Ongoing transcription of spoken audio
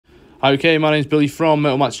Okay, my name's Billy from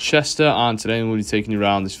Motor Match Chester, and today I'm going to be taking you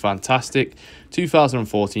around this fantastic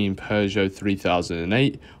 2014 Peugeot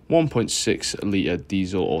 3008 1.6 litre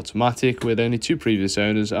diesel automatic with only two previous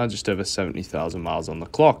owners and just over 70,000 miles on the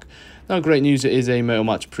clock. Now, great news, it is a Motor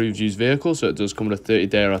Match approved used vehicle, so it does come with a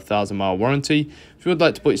 30-day or 1,000-mile warranty. If you would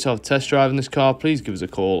like to put yourself a test drive in this car, please give us a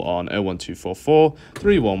call on 01244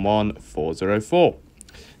 311 404.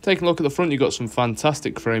 Taking a look at the front, you've got some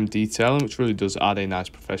fantastic frame detailing, which really does add a nice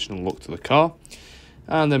professional look to the car.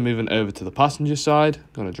 And then moving over to the passenger side, I'm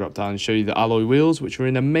going to drop down and show you the alloy wheels, which are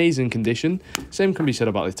in amazing condition. Same can be said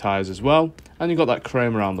about the tyres as well. And you've got that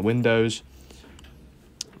chrome around the windows.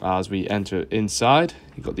 As we enter inside,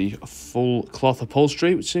 you've got the full cloth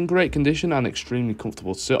upholstery, which is in great condition and extremely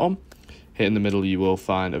comfortable to sit on. Here in the middle, you will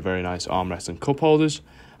find a very nice armrest and cup holders.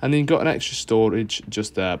 And then you've got an extra storage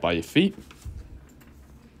just there by your feet.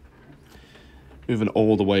 Moving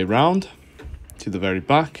all the way around to the very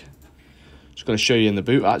back. Just going to show you in the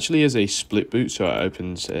boot. Actually is a split boot, so it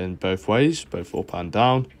opens in both ways, both up and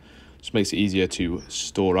down. Just makes it easier to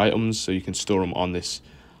store items, so you can store them on this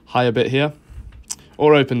higher bit here,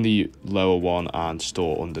 or open the lower one and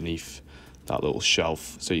store underneath that little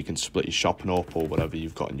shelf, so you can split your shopping up or whatever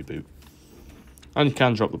you've got in your boot. And you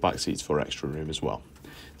can drop the back seats for extra room as well.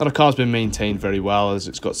 Now, the car's been maintained very well, as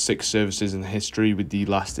it's got 6 services in the history, with the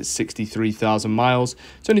last at 63,000 miles.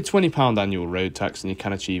 It's only £20 annual road tax, and you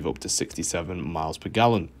can achieve up to 67 miles per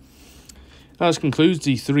gallon. Now, this concludes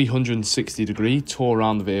the 360-degree tour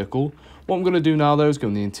around the vehicle. What I'm going to do now, though, is go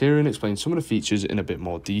in the interior and explain some of the features in a bit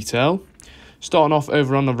more detail. Starting off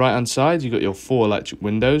over on the right-hand side, you've got your 4 electric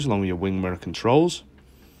windows along with your wing mirror controls.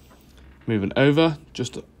 Moving over,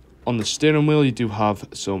 just on the steering wheel, you do have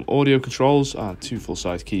some audio controls and 2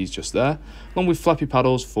 full-size keys just there, along with flappy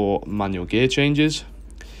paddles for manual gear changes.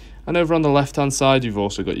 And over on the left-hand side, you've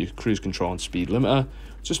also got your cruise control and speed limiter,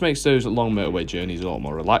 which just makes those long motorway journeys a lot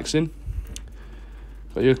more relaxing.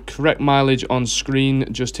 Got your correct mileage on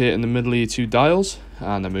screen just here in the middle of your 2 dials,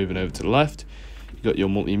 and then moving over to the left, you've got your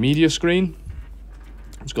multimedia screen.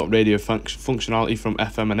 It's got radio functionality from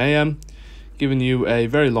FM and AM, giving you a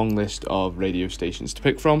very long list of radio stations to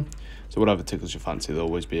pick from. So whatever tickles your fancy, there'll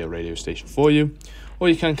always be a radio station for you. Or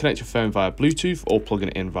you can connect your phone via Bluetooth or plug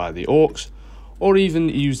it in via the aux, or even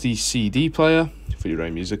use the CD player for your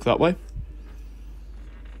own music that way.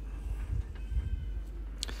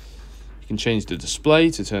 You can change the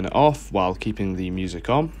display to turn it off while keeping the music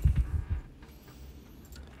on.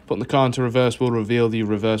 Putting the car into reverse will reveal the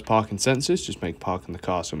reverse parking sensors, just make parking the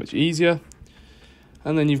car so much easier.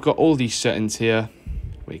 And then you've got all these settings here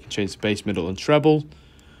where you can change the bass, middle and treble,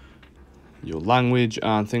 your language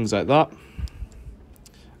and things like that,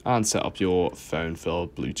 and set up your phone for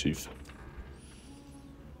Bluetooth.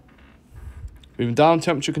 Moving down,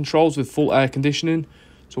 temperature controls with full air conditioning.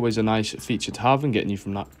 It's always a nice feature to have and getting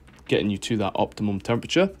you to that optimum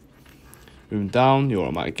temperature. Moving down, your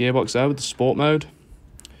automatic gearbox there with the sport mode.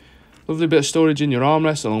 Lovely bit of storage in your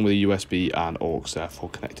armrest, along with a USB and aux there for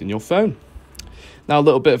connecting your phone. Now, a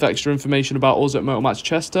little bit of extra information about us at Motor Match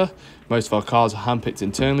Chester. Most of our cars are handpicked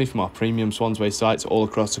internally from our premium Swansway sites all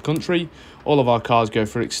across the country. All of our cars go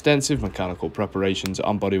through extensive mechanical preparations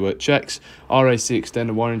and bodywork checks. RAC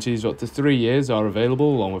extended warranties up to 3 years are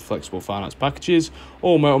available, along with flexible finance packages.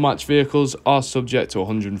 All Motor Match vehicles are subject to a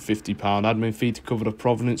 £150 admin fee to cover the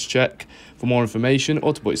provenance check. For more information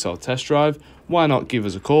or to book yourself a test drive, why not give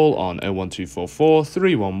us a call on 01244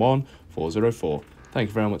 311 404. Thank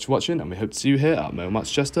you very much for watching, and we hope to see you here at Motor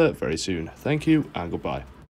Match Chester very soon. Thank you and goodbye.